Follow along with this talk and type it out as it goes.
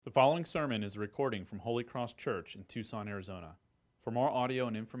The following sermon is a recording from Holy Cross Church in Tucson, Arizona. For more audio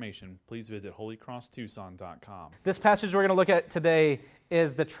and information, please visit holycrosstucson.com. This passage we're going to look at today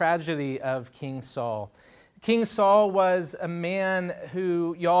is the tragedy of King Saul. King Saul was a man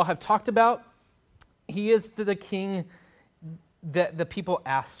who y'all have talked about. He is the king that the people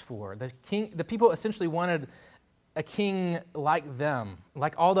asked for. The people essentially wanted a king like them,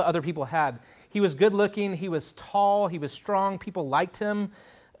 like all the other people had. He was good looking, he was tall, he was strong, people liked him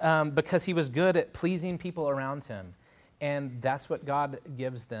because he was good at pleasing people around him. And that's what God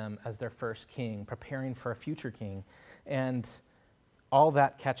gives them as their first king, preparing for a future king. And all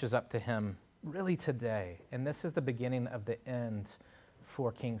that catches up to him really today. And this is the beginning of the end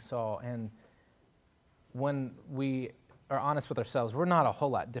for King Saul. And when we are honest with ourselves, we're not a whole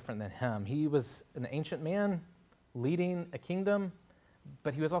lot different than him. He was an ancient man leading a kingdom,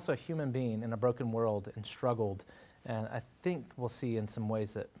 but he was also a human being in a broken world and struggled. And I think we'll see in some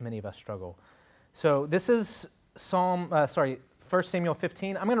ways that many of us struggle. So this is 1 Samuel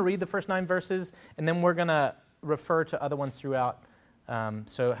 15. I'm going to read the first 9 verses, and then we're going to refer to other ones throughout.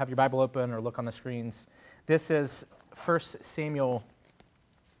 So have your Bible open or look on the screens. This is 1 Samuel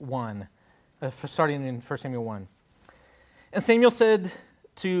 1, starting in 1 Samuel 1. And Samuel said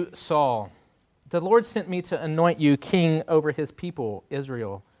to Saul, "The Lord sent me to anoint you king over his people,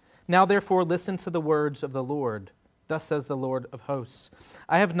 Israel. Now therefore listen to the words of the Lord. Thus says the Lord of hosts,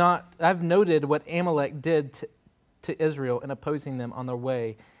 I have noted what Amalek did to Israel in opposing them on their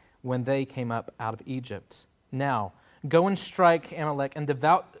way when they came up out of Egypt. Now go and strike Amalek and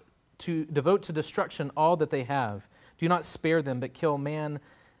devote to destruction all that they have. Do not spare them, but kill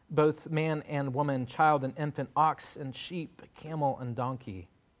both man and woman, child and infant, ox and sheep, camel and donkey."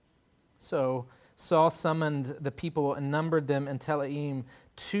 So Saul summoned the people and numbered them in Telaim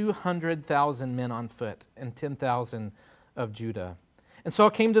 200,000 men on foot and 10,000 of Judah. And Saul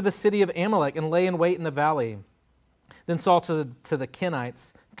came to the city of Amalek and lay in wait in the valley. Then Saul to the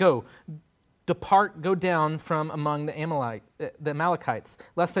Kenites, depart, go down from among the Amalekites,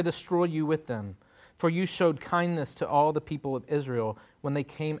 lest I destroy you with them. For you showed kindness to all the people of Israel when they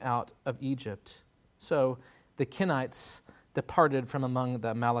came out of Egypt. So the Kenites departed from among the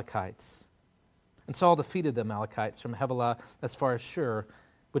Amalekites. And Saul defeated the Amalekites from Havilah as far as Shur,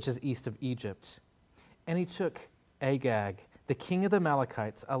 which is east of Egypt. And he took Agag, the king of the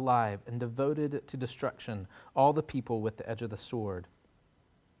Amalekites, alive and devoted to destruction all the people with the edge of the sword.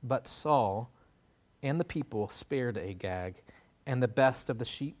 But Saul and the people spared Agag and the best of the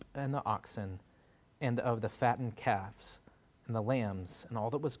sheep and the oxen and of the fattened calves and the lambs and all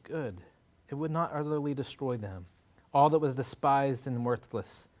that was good. It would not utterly destroy them. All that was despised and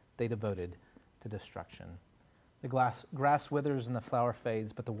worthless they devoted to destruction. The grass withers and the flower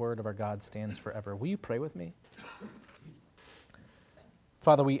fades, but the word of our God stands forever. Will you pray with me?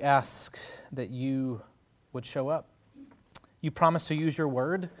 Father, we ask that you would show up. You promise to use your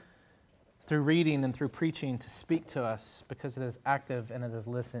word through reading and through preaching to speak to us because it is active and it is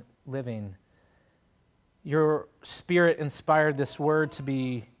living. Your Spirit inspired this word to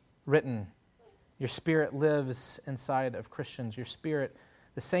be written. Your Spirit lives inside of Christians. Your Spirit,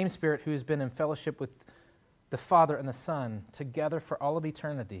 the same Spirit who has been in fellowship with the Father and the Son together for all of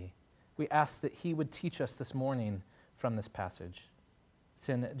eternity. We ask that he would teach us this morning from this passage. It's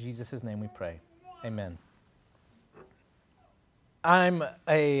in Jesus' name we pray. Amen. I'm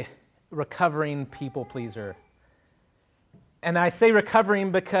a recovering people pleaser. And I say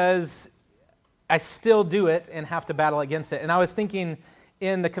recovering because I still do it and have to battle against it. And I was thinking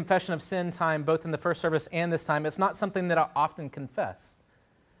in the confession of sin time, both in the first service and this time, it's not something that I often confess.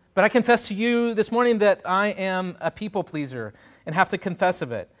 But I confess to you this morning that I am a people pleaser and have to confess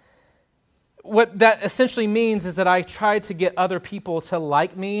of it. What that essentially means is that I try to get other people to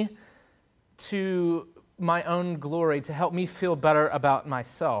like me to my own glory, to help me feel better about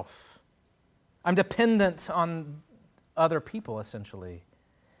myself. I'm dependent on other people, essentially,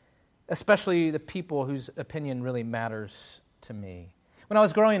 especially the people whose opinion really matters to me. When I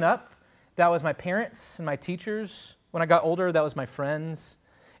was growing up, that was my parents and my teachers. When I got older, that was my friends.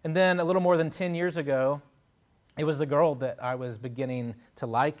 And then a little more than 10 years ago, it was the girl that I was beginning to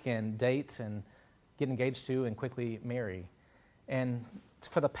like and date and get engaged to and quickly marry. And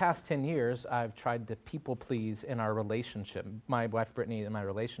for the past 10 years, I've tried to people please in our relationship, my wife Brittany and my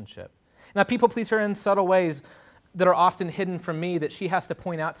relationship. And I people please her in subtle ways that are often hidden from me that she has to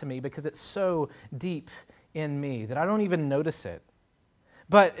point out to me because it's so deep in me that I don't even notice it.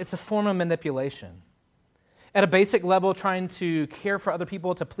 But it's a form of manipulation. At a basic level, trying to care for other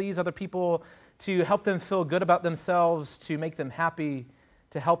people, to please other people, to help them feel good about themselves, to make them happy,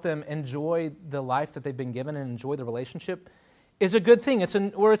 to help them enjoy the life that they've been given and enjoy the relationship. is a good thing. It's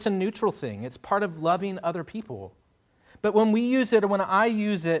a neutral thing. It's part of loving other people. But when we use it, or when I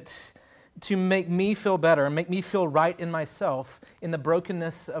use it to make me feel better, make me feel right in myself, in the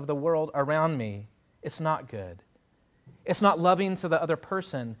brokenness of the world around me, it's not good. It's not loving to the other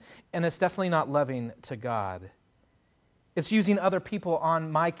person, and it's definitely not loving to God. It's using other people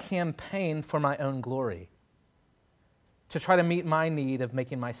on my campaign for my own glory, to try to meet my need of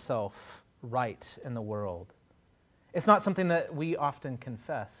making myself right in the world. It's not something that we often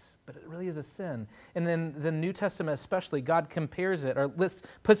confess, but it really is a sin. And in the New Testament especially, God compares it or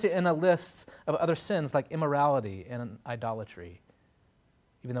puts it in a list of other sins like immorality and idolatry,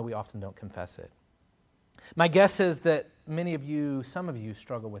 even though we often don't confess it. My guess is that some of you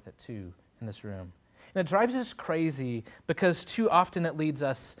struggle with it too in this room. And it drives us crazy because too often it leads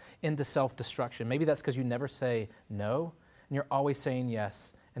us into self-destruction. Maybe that's because you never say no, and you're always saying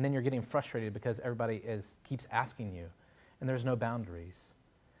yes, and then you're getting frustrated because everybody keeps asking you, and there's no boundaries.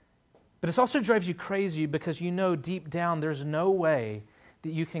 But it also drives you crazy because you know deep down there's no way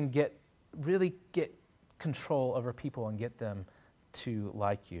that you can really get control over people and get them to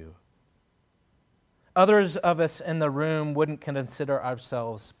like you. Others of us in the room wouldn't consider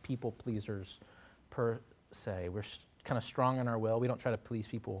ourselves people pleasers per se. We're kind of strong in our will. We don't try to please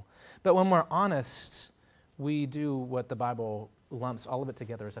people. But when we're honest, we do what the Bible lumps all of it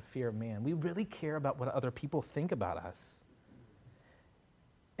together as a fear of man. We really care about what other people think about us.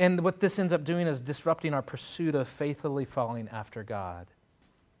 And what this ends up doing is disrupting our pursuit of faithfully following after God.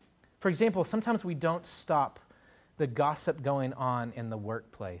 For example, sometimes we don't stop the gossip going on in the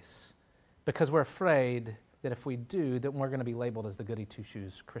workplace because we're afraid that if we do, then we're going to be labeled as the goody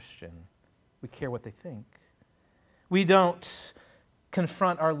two-shoes Christian. We care what they think. We don't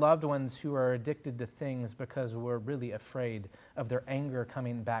confront our loved ones who are addicted to things because we're really afraid of their anger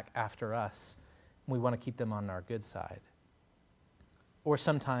coming back after us. We want to keep them on our good side. Or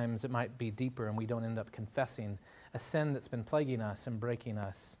sometimes it might be deeper and we don't end up confessing a sin that's been plaguing us and breaking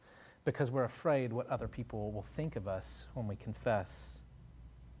us because we're afraid what other people will think of us when we confess.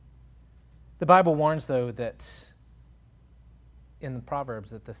 The Bible warns, though, that in the Proverbs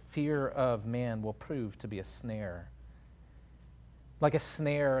that the fear of man will prove to be a snare. Like a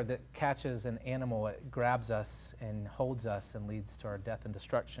snare that catches an animal, it grabs us and holds us and leads to our death and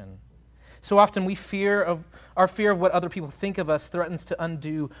destruction. So often our fear of what other people think of us threatens to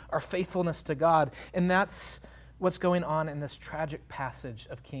undo our faithfulness to God. And that's what's going on in this tragic passage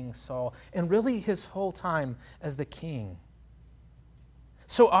of King Saul, and really his whole time as the king.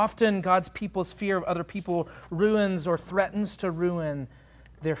 So often God's people's fear of other people ruins or threatens to ruin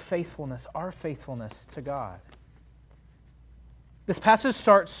their faithfulness, our faithfulness to God. This passage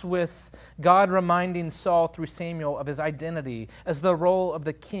starts with God reminding Saul through Samuel of his identity as the role of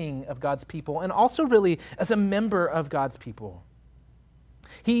the king of God's people, and also really as a member of God's people.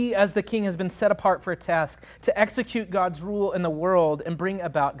 He, as the king, has been set apart for a task to execute God's rule in the world and bring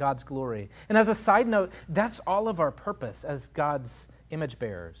about God's glory. And as a side note, that's all of our purpose as God's image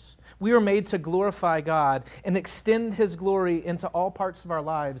bearers. We are made to glorify God and extend His glory into all parts of our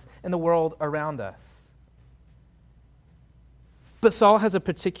lives and the world around us. But Saul has a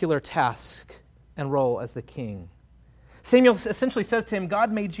particular task and role as the king. Samuel essentially says to him,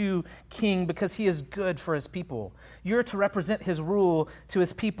 God made you king because He is good for His people. You're to represent His rule to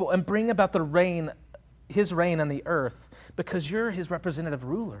His people and bring about His reign on the earth because you're His representative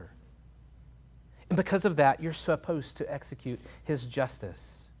ruler. And because of that, you're supposed to execute His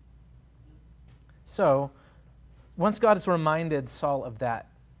justice. So, once God has reminded Saul of that,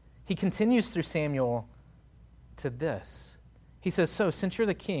 he continues through Samuel to this. He says, so since you're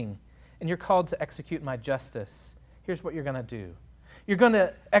the king and you're called to execute my justice, here's what you're going to do. You're going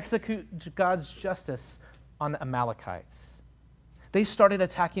to execute God's justice on the Amalekites. They started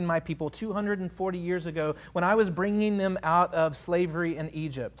attacking my people 240 years ago when I was bringing them out of slavery in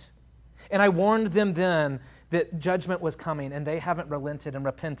Egypt. And I warned them then that judgment was coming, and they haven't relented and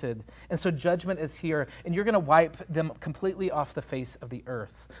repented. And so judgment is here, and you're going to wipe them completely off the face of the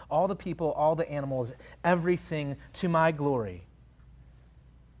earth. All the people, all the animals, everything to my glory.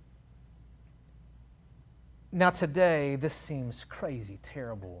 Now today, this seems crazy,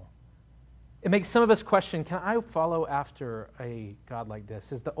 terrible. It makes some of us question, can I follow after a God like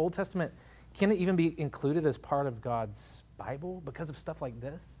this? Is the Old Testament, can it even be included as part of God's Bible because of stuff like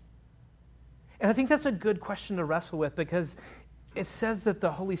this? And I think that's a good question to wrestle with because it says that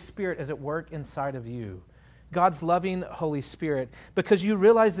the Holy Spirit is at work inside of you. God's loving Holy Spirit, because you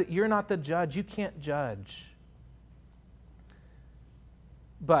realize that you're not the judge. You can't judge.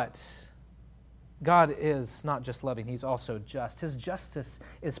 But God is not just loving, He's also just. His justice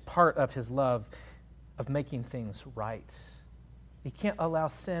is part of His love of making things right. You can't allow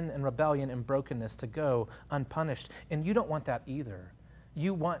sin and rebellion and brokenness to go unpunished. And you don't want that either.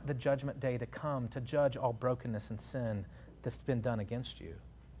 You want the judgment day to come to judge all brokenness and sin that's been done against you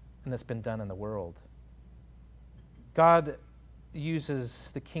and that's been done in the world. God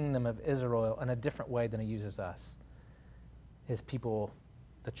uses the kingdom of Israel in a different way than he uses us, his people,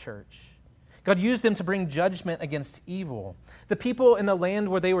 the church. God used them to bring judgment against evil. The people in the land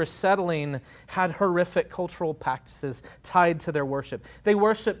where they were settling had horrific cultural practices tied to their worship. They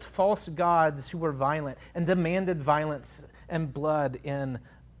worshiped false gods who were violent and demanded violence and blood in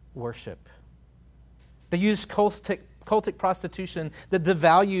worship. They used cultic prostitution that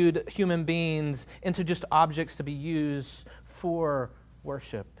devalued human beings into just objects to be used for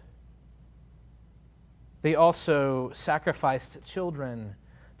worship. They also sacrificed children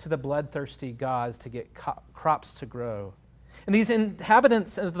to the bloodthirsty gods to get crops to grow. And these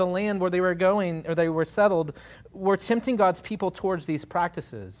inhabitants of the land where they were going, or they were settled, were tempting God's people towards these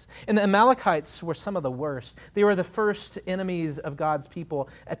practices. And the Amalekites were some of the worst. They were the first enemies of God's people,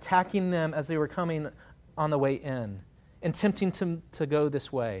 attacking them as they were coming on the way in and tempting to go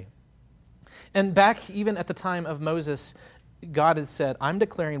this way. And back even at the time of Moses, God had said, I'm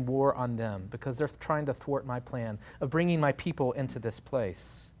declaring war on them because they're trying to thwart my plan of bringing my people into this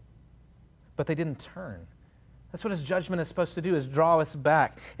place. But they didn't turn. That's what his judgment is supposed to do, is draw us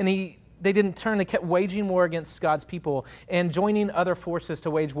back. And they didn't turn. They kept waging war against God's people and joining other forces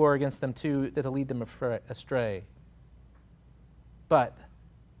to wage war against them too, to lead them astray. But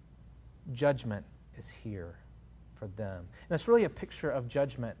judgment is here for them. And it's really a picture of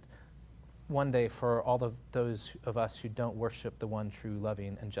judgment one day for all of those of us who don't worship the one true,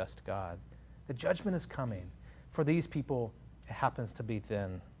 loving, and just God. The judgment is coming. For these people, it happens to be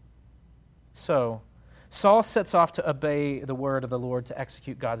then. So, Saul sets off to obey the word of the Lord to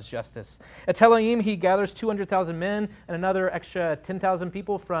execute God's justice. At Telaim, he gathers 200,000 men and another extra 10,000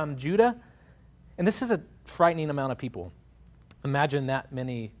 people from Judah. And this is a frightening amount of people. Imagine that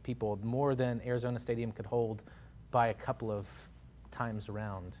many people, more than Arizona Stadium could hold by a couple of times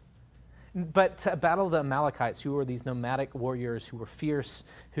around. But to battle the Amalekites, who were these nomadic warriors who were fierce,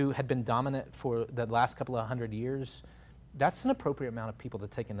 who had been dominant for the last couple of 100 years, that's an appropriate amount of people to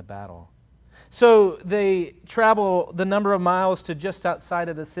take into battle. So they travel the number of miles to just outside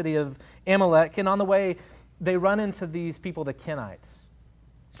of the city of Amalek, and on the way, they run into these people, the Kenites.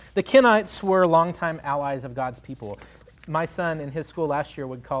 The Kenites were longtime allies of God's people. My son in his school last year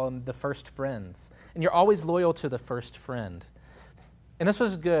would call them the first friends. And you're always loyal to the first friend. And this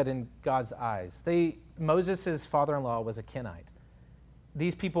was good in God's eyes. Moses' father-in-law was a Kenite.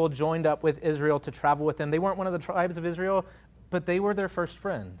 These people joined up with Israel to travel with them. They weren't one of the tribes of Israel, but they were their first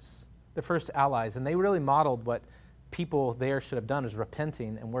friends, their first allies. And they really modeled what people there should have done, is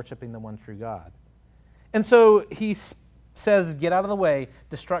repenting and worshiping the one true God. And so he says, get out of the way.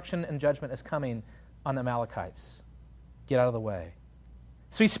 Destruction and judgment is coming on the Amalekites. Get out of the way.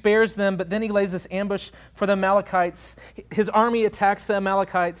 So he spares them, but then he lays this ambush for the Amalekites. His army attacks the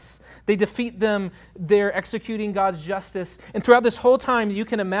Amalekites. They defeat them. They're executing God's justice. And throughout this whole time, you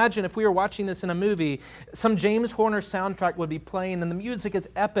can imagine if we were watching this in a movie, some James Horner soundtrack would be playing, and the music is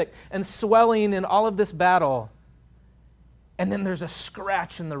epic and swelling in all of this battle. And then there's a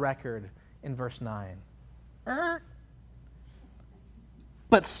scratch in the record in verse 9.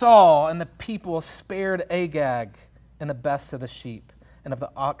 But Saul and the people spared Agag and the best of the sheep, and of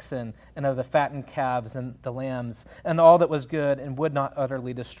the oxen, and of the fattened calves, and the lambs, and all that was good, and would not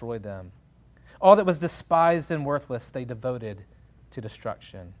utterly destroy them. All that was despised and worthless they devoted to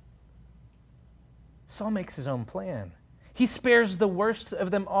destruction. Saul makes his own plan. He spares the worst of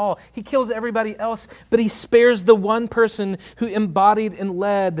them all. He kills everybody else, but he spares the one person who embodied and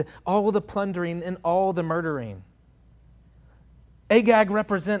led all the plundering and all the murdering. Agag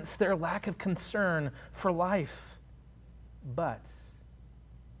represents their lack of concern for life. But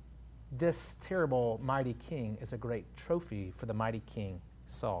this terrible, mighty king is a great trophy for the mighty king,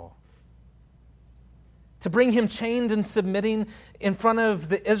 Saul. To bring him chained and submitting in front of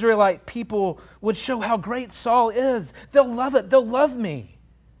the Israelite people would show how great Saul is. They'll love it. They'll love me.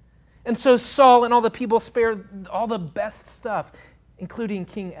 And so Saul and all the people spared all the best stuff, including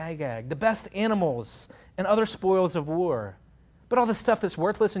King Agag, the best animals and other spoils of war. But all the stuff that's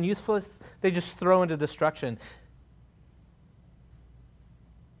worthless and useless, they just throw into destruction.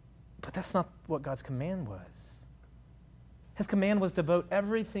 But that's not what God's command was. His command was devote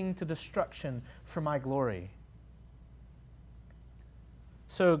everything to destruction for my glory.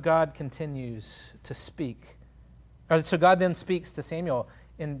 So God continues to speak. So God then speaks to Samuel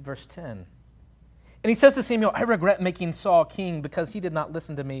in verse 10. And he says to Samuel, I regret making Saul king because he did not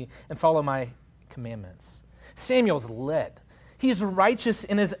listen to me and follow my commandments. Samuel's lit. He's righteous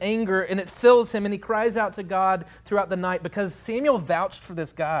in his anger, and it fills him, and he cries out to God throughout the night because Samuel vouched for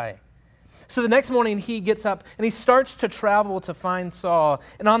this guy. So the next morning, he gets up, and he starts to travel to find Saul.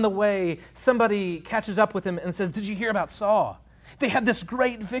 And on the way, somebody catches up with him and says, "Did you hear about Saul? They had this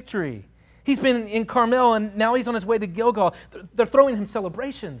great victory. He's been in Carmel, and now he's on his way to Gilgal. They're throwing him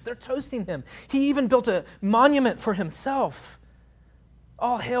celebrations. They're toasting him. He even built a monument for himself.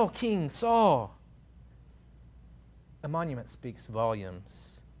 All hail King Saul." A monument speaks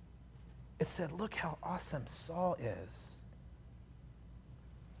volumes. It said, "Look how awesome Saul is."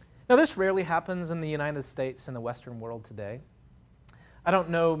 Now, this rarely happens in the United States and the Western world today. I don't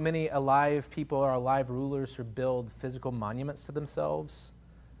know many alive people or alive rulers who build physical monuments to themselves.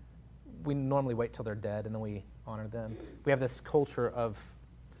 We normally wait till they're dead and then we honor them. We have this culture of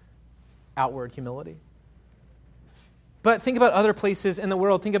outward humility. But think about other places in the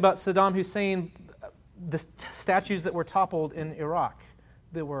world. Think about Saddam Hussein, the statues that were toppled in Iraq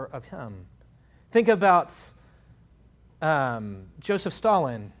that were of him. Think about Joseph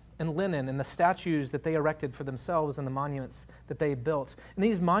Stalin and Lenin and the statues that they erected for themselves and the monuments that they built. And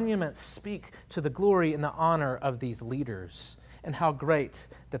these monuments speak to the glory and the honor of these leaders and how great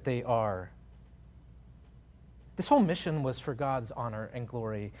that they are. This whole mission was for God's honor and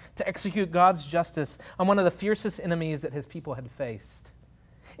glory, to execute God's justice on one of the fiercest enemies that his people had faced.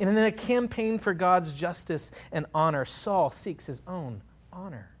 And in a campaign for God's justice and honor, Saul seeks his own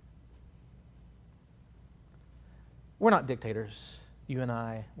honor. We're not dictators, you and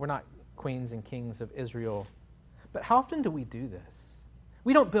I. We're not queens and kings of Israel. But how often do we do this?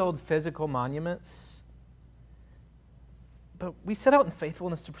 We don't build physical monuments, but we set out in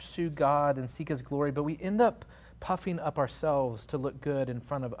faithfulness to pursue God and seek his glory, but we end up puffing up ourselves to look good in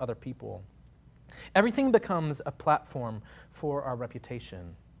front of other people. Everything becomes a platform for our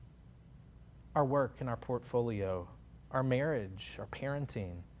reputation, our work and our portfolio, our marriage, our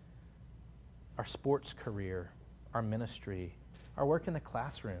parenting, our sports career, our ministry, our work in the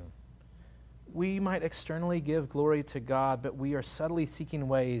classroom. We might externally give glory to God, but we are subtly seeking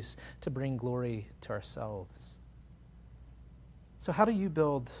ways to bring glory to ourselves. So how do you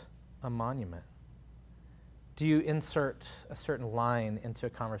build a monument? Do you insert a certain line into a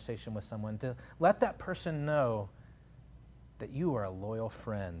conversation with someone to let that person know that you are a loyal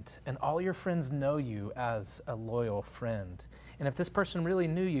friend and all your friends know you as a loyal friend? And if this person really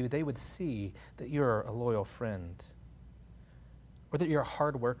knew you, they would see that you're a loyal friend, or that you're a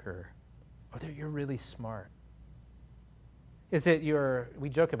hard worker, or that you're really smart. Is it we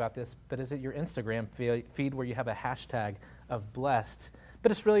joke about this, but is it your Instagram feed where you have a hashtag of blessed,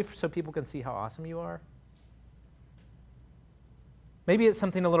 but it's really so people can see how awesome you are? Maybe it's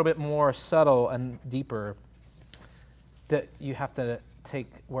something a little bit more subtle and deeper that you have to take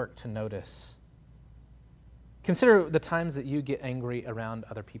work to notice. Consider the times that you get angry around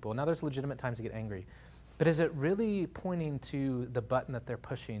other people. Now, there's legitimate times to get angry, but is it really pointing to the button that they're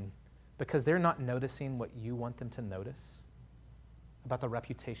pushing because they're not noticing what you want them to notice about the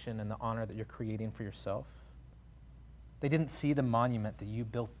reputation and the honor that you're creating for yourself? They didn't see the monument that you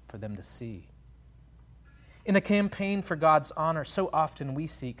built for them to see. In the campaign for God's honor, so often we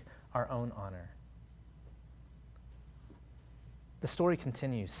seek our own honor. The story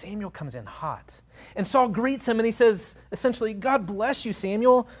continues. Samuel comes in hot, and Saul greets him, and he says, essentially, "God bless you,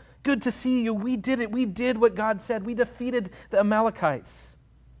 Samuel. Good to see you. We did it. We did what God said. We defeated the Amalekites."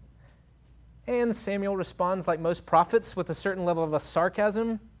 And Samuel responds like most prophets with a certain level of a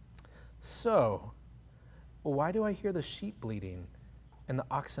sarcasm. "So, why do I hear the sheep bleating and the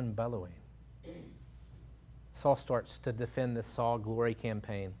oxen bellowing?" Saul starts to defend this Saul glory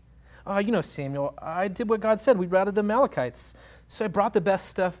campaign. Samuel, I did what God said. We routed the Amalekites. So I brought the best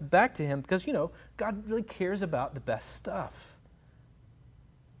stuff back to him because, God really cares about the best stuff.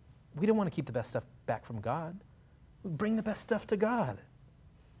 We don't want to keep the best stuff back from God. We bring the best stuff to God.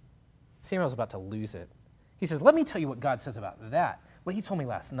 Samuel's about to lose it. He says, "Let me tell you what God says about that, what he told me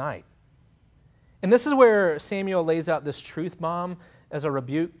last night." And this is where Samuel lays out this truth bomb as a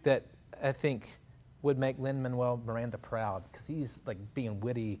rebuke that I think would make Lin-Manuel Miranda proud because he's being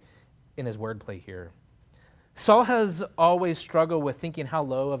witty in his wordplay here. Saul has always struggled with thinking how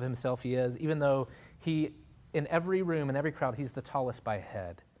low of himself he is, even though he, in every room, in every crowd, he's the tallest by a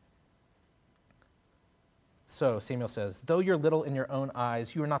head. So Samuel says, "Though you're little in your own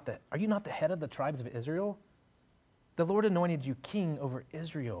eyes, are you not the head of the tribes of Israel? The Lord anointed you king over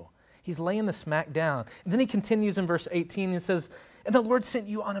Israel." He's laying the smack down. And then he continues in verse 18 and says, "And the Lord sent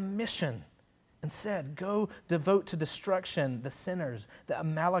you on a mission and said, go devote to destruction the sinners, the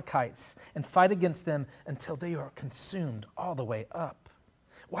Amalekites, and fight against them until they are consumed all the way up.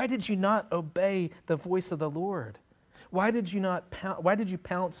 Why did you not obey the voice of the Lord? Why did you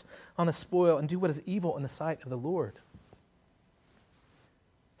pounce on the spoil and do what is evil in the sight of the Lord?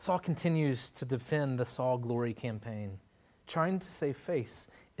 Saul continues to defend the Saul Glory campaign, trying to save face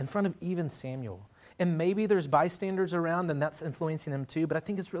in front of even Samuel. And maybe there's bystanders around and that's influencing him too, but I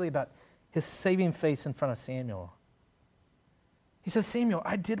think it's really about his saving face in front of Samuel. He says, Samuel,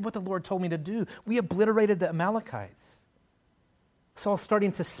 I did what the Lord told me to do. We obliterated the Amalekites. Saul's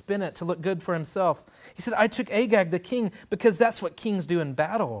starting to spin it to look good for himself. He said, I took Agag, the king, because that's what kings do in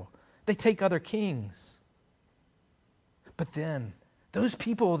battle. They take other kings. But then, those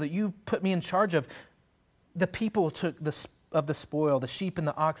people that you put me in charge of, the people took of the spoil, the sheep and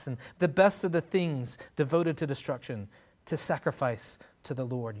the oxen, the best of the things devoted to destruction, to sacrifice to the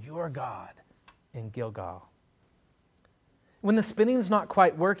Lord, your God, in Gilgal. When the spinning's not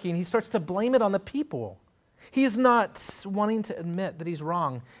quite working, he starts to blame it on the people. He is not wanting to admit that he's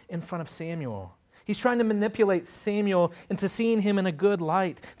wrong in front of Samuel. He's trying to manipulate Samuel into seeing him in a good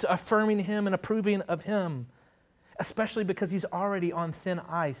light, to affirming him and approving of him, especially because he's already on thin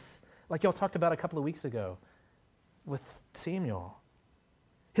ice, like y'all talked about a couple of weeks ago with Samuel.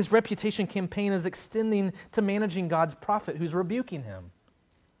 His reputation campaign is extending to managing God's prophet who's rebuking him.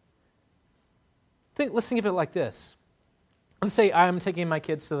 Let's think of it like this. Let's say I'm taking my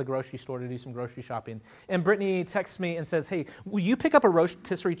kids to the grocery store to do some grocery shopping, and Brittany texts me and says, hey, will you pick up a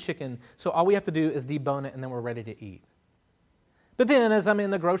rotisserie chicken so all we have to do is debone it and then we're ready to eat? But then as I'm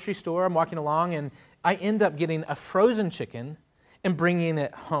in the grocery store, I'm walking along, and I end up getting a frozen chicken and bringing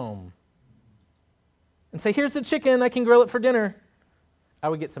it home. And say, here's the chicken, I can grill it for dinner. I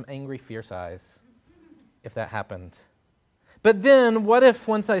would get some angry, fierce eyes if that happened. But then what if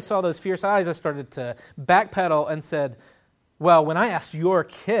once I saw those fierce eyes, I started to backpedal and said, well, when I asked your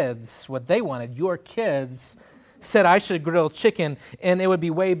kids what they wanted, your kids said I should grill chicken, and it would be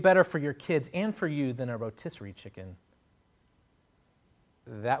way better for your kids and for you than a rotisserie chicken.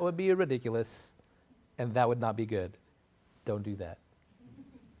 That would be ridiculous, and that would not be good. Don't do that.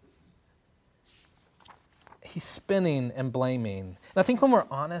 He's spinning and blaming. And I think when we're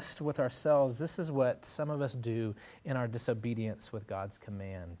honest with ourselves, this is what some of us do in our disobedience with God's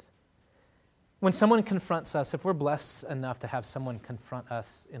command. When someone confronts us, if we're blessed enough to have someone confront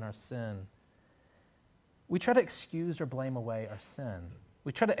us in our sin, we try to excuse or blame away our sin.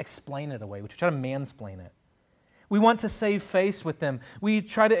 We try to explain it away. We try to mansplain it. We want to save face with them. We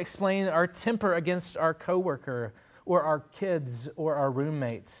try to explain our temper against our coworker or our kids or our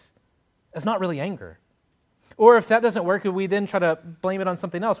roommates as not really anger. Or if that doesn't work, we then try to blame it on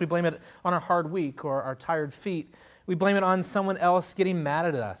something else. We blame it on our hard week or our tired feet. We blame it on someone else getting mad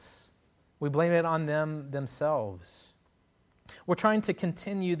at us. We blame it on them themselves. We're trying to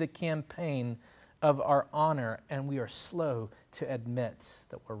continue the campaign of our honor, and we are slow to admit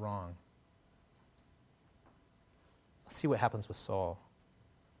that we're wrong. Let's see what happens with Saul.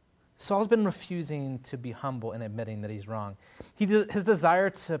 Saul's been refusing to be humble and admitting that he's wrong. His desire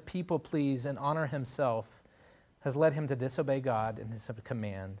to people please and honor himself has led him to disobey God and his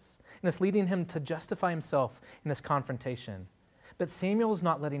commands, and it's leading him to justify himself in this confrontation. But Samuel's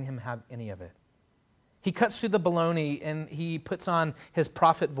not letting him have any of it. He cuts through the baloney and he puts on his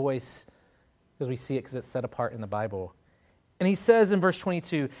prophet voice, because we see it because it's set apart in the Bible. And he says in verse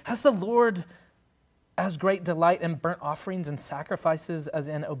 22, has the Lord as great delight in burnt offerings and sacrifices as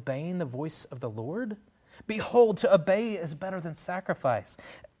in obeying the voice of the Lord? Behold, to obey is better than sacrifice,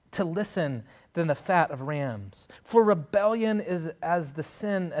 to listen than the fat of rams. For rebellion is as the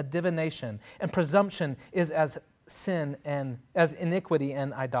sin of divination, and presumption is as sin and as iniquity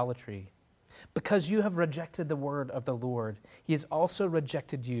and idolatry. Because you have rejected the word of the Lord, he has also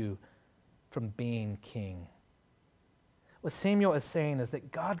rejected you from being king. What Samuel is saying is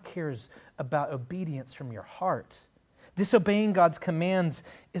that God cares about obedience from your heart. Disobeying God's commands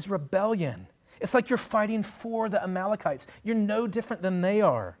is rebellion. It's like you're fighting for the Amalekites. You're no different than they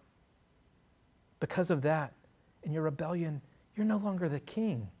are. Because of that, in your rebellion, you're no longer the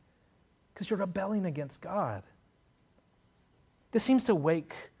king, because you're rebelling against God. This seems to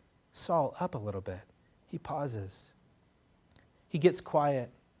wake Saul up a little bit. He pauses. He gets quiet.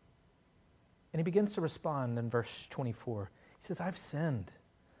 And he begins to respond in verse 24. He says, I've sinned,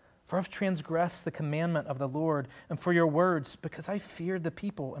 for I've transgressed the commandment of the Lord and for your words, because I feared the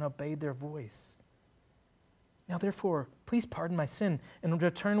people and obeyed their voice. Now therefore, please pardon my sin and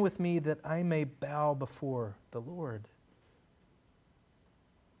return with me that I may bow before the Lord.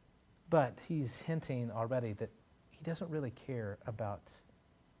 But he's hinting already that he doesn't really care about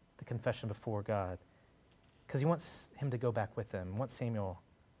the confession before God, because he wants him to go back with him, wants Samuel.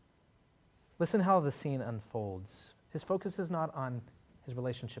 Listen how the scene unfolds. His focus is not on his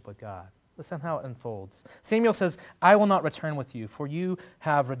relationship with God. Listen how it unfolds. Samuel says, I will not return with you, for you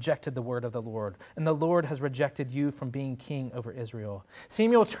have rejected the word of the Lord, and the Lord has rejected you from being king over Israel.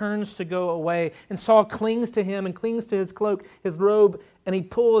 Samuel turns to go away, and Saul clings to him and clings to his cloak, his robe, and he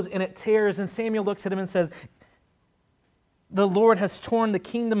pulls and it tears, and Samuel looks at him and says, the Lord has torn the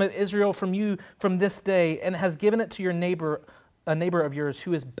kingdom of Israel from you from this day, and has given it to your neighbor, a neighbor of yours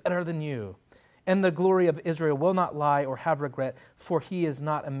who is better than you. And the glory of Israel will not lie or have regret, for he is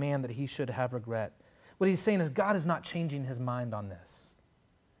not a man that he should have regret. What he's saying is God is not changing his mind on this.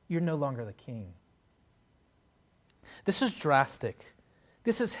 You're no longer the king. This is drastic.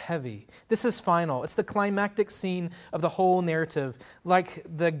 This is heavy. This is final. It's the climactic scene of the whole narrative, like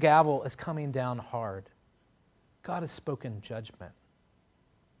the gavel is coming down hard. God has spoken judgment.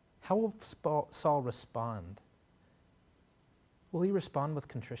 How will Saul respond? Will he respond with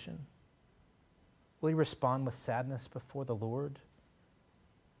contrition? Will he respond with sadness before the Lord?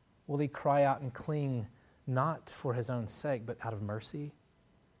 Will he cry out and cling not for his own sake, but out of mercy?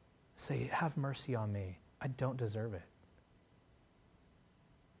 Say, have mercy on me. I don't deserve it.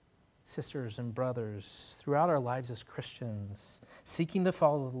 Sisters and brothers, throughout our lives as Christians, seeking to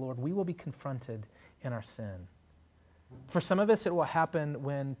follow the Lord, we will be confronted in our sin. For some of us, it will happen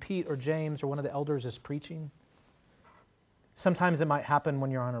when Pete or James or one of the elders is preaching. Sometimes it might happen when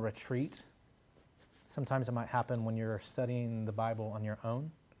you're on a retreat. Sometimes it might happen when you're studying the Bible on your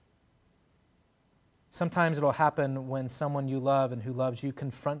own. Sometimes it'll happen when someone you love and who loves you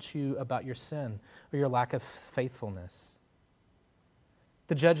confronts you about your sin or your lack of faithfulness.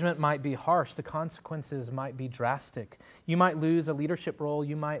 The judgment might be harsh. The consequences might be drastic. You might lose a leadership role.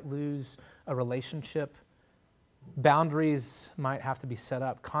 You might lose a relationship. Boundaries might have to be set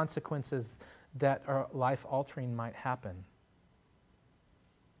up. Consequences that are life-altering might happen.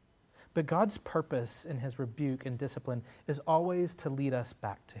 But God's purpose in his rebuke and discipline is always to lead us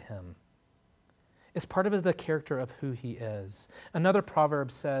back to him. It's part of the character of who he is. Another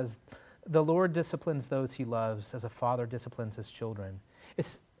proverb says, the Lord disciplines those he loves as a father disciplines his children.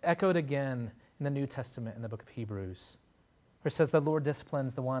 It's echoed again in the New Testament in the book of Hebrews, where it says the Lord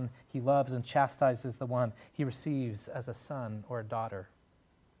disciplines the one he loves and chastises the one he receives as a son or a daughter.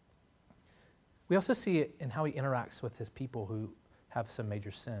 We also see it in how he interacts with his people who have some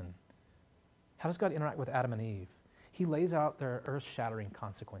major sin. How does God interact with Adam and Eve? He lays out their earth-shattering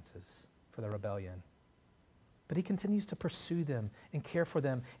consequences for their rebellion. But he continues to pursue them and care for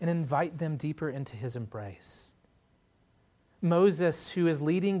them and invite them deeper into his embrace. Moses, who is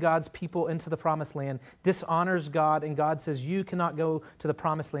leading God's people into the promised land, dishonors God, and God says, you cannot go to the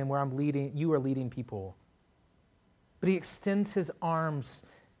promised land where you are leading people. But he extends his arms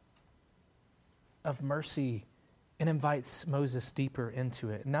of mercy and invites Moses deeper into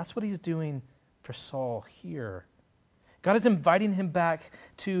it. And that's what he's doing for Saul here. God is inviting him back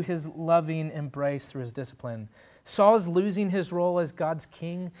to his loving embrace through his discipline. Saul is losing his role as God's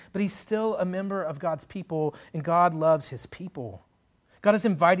king, but he's still a member of God's people, and God loves his people. God is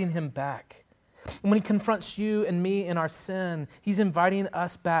inviting him back. And when he confronts you and me in our sin, he's inviting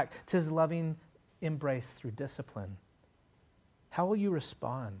us back to his loving embrace through discipline. How will you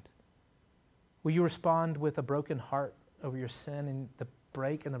respond? Will you respond with a broken heart over your sin and the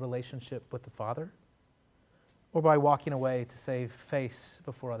break in the relationship with the Father? Or by walking away to save face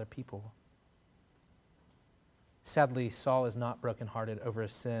before other people? Sadly, Saul is not brokenhearted over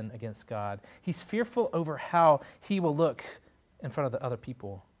his sin against God. He's fearful over how he will look in front of the other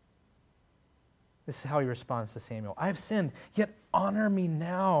people. This is how he responds to Samuel. I have sinned, yet honor me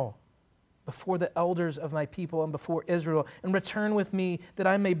now before the elders of my people and before Israel, and return with me that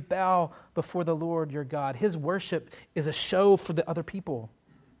I may bow before the Lord your God. His worship is a show for the other people.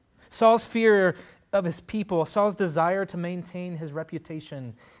 Saul's fear of his people, Saul's desire to maintain his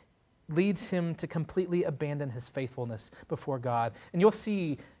reputation, leads him to completely abandon his faithfulness before God. And you'll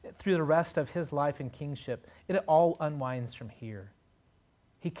see through the rest of his life and kingship, it all unwinds from here.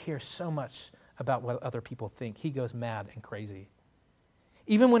 He cares so much about what other people think. He goes mad and crazy.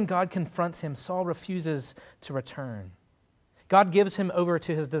 Even when God confronts him, Saul refuses to return. God gives him over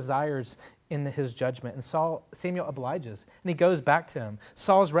to his desires in his judgment, and Samuel obliges, and he goes back to him.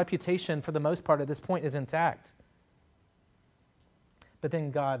 Saul's reputation, for the most part at this point, is intact. But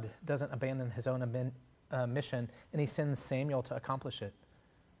then God doesn't abandon his own mission, and he sends Samuel to accomplish it,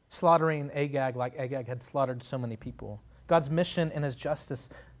 slaughtering Agag like Agag had slaughtered so many people. God's mission and his justice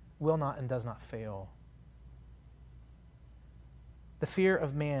will not and does not fail. The fear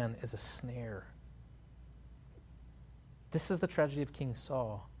of man is a snare. This is the tragedy of King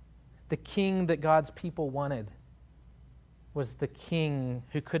Saul. The king that God's people wanted was the king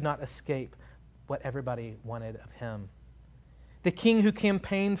who could not escape what everybody wanted of him. The king who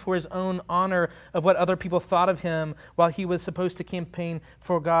campaigned for his own honor of what other people thought of him while he was supposed to campaign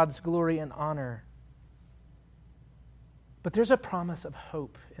for God's glory and honor. But there's a promise of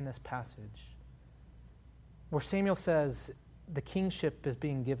hope in this passage where Samuel says, the kingship is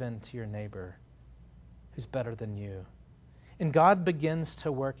being given to your neighbor who's better than you. And God begins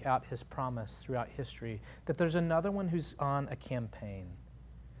to work out his promise throughout history that there's another one who's on a campaign,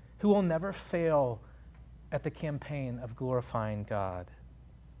 who will never fail at the campaign of glorifying God.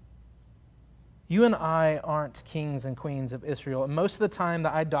 You and I aren't kings and queens of Israel. And most of the time,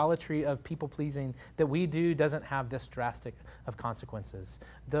 the idolatry of people-pleasing that we do doesn't have this drastic of consequences,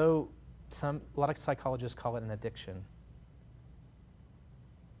 though a lot of psychologists call it an addiction.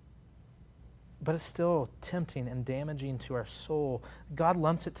 But it's still tempting and damaging to our soul. God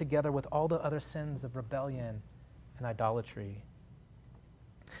lumps it together with all the other sins of rebellion and idolatry.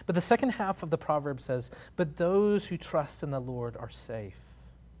 But the second half of the proverb says, but those who trust in the Lord are safe.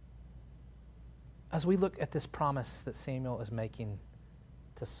 As we look at this promise that Samuel is making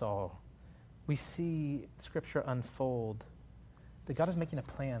to Saul, we see Scripture unfold that God is making a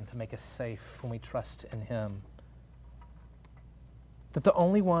plan to make us safe when we trust in him. That the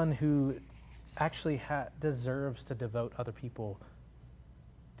only one who actually deserves to devote other people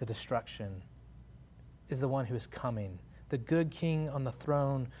to destruction is the one who is coming, the good king on the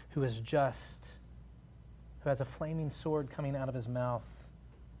throne who is just, who has a flaming sword coming out of his mouth,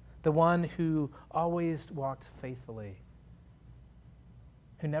 the one who always walked faithfully,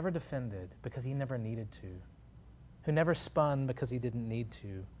 who never defended because he never needed to, who never spun because he didn't need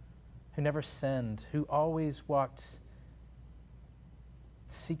to, who never sinned, who always walked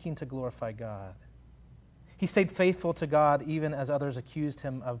seeking to glorify God. He stayed faithful to God even as others accused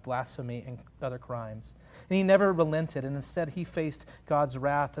him of blasphemy and other crimes. And he never relented, and instead he faced God's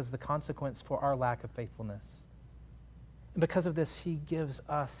wrath as the consequence for our lack of faithfulness. And because of this, he gives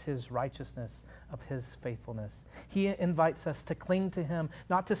us his righteousness of his faithfulness. He invites us to cling to him,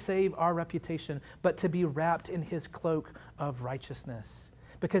 not to save our reputation, but to be wrapped in his cloak of righteousness.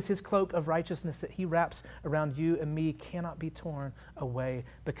 Because his cloak of righteousness that he wraps around you and me cannot be torn away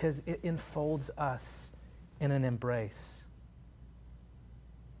because it enfolds us in an embrace.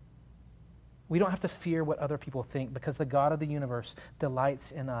 We don't have to fear what other people think because the God of the universe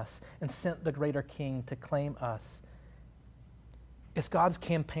delights in us and sent the greater king to claim us. It's God's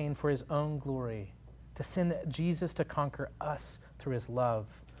campaign for his own glory to send Jesus to conquer us through his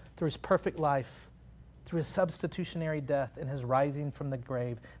love, through his perfect life, through his substitutionary death and his rising from the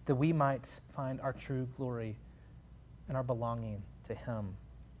grave, that we might find our true glory and our belonging to him.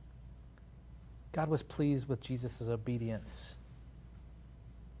 God was pleased with Jesus' obedience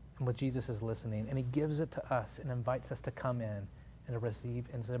and with Jesus' listening, and he gives it to us and invites us to come in and to receive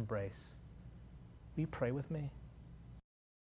his embrace. Will you pray with me?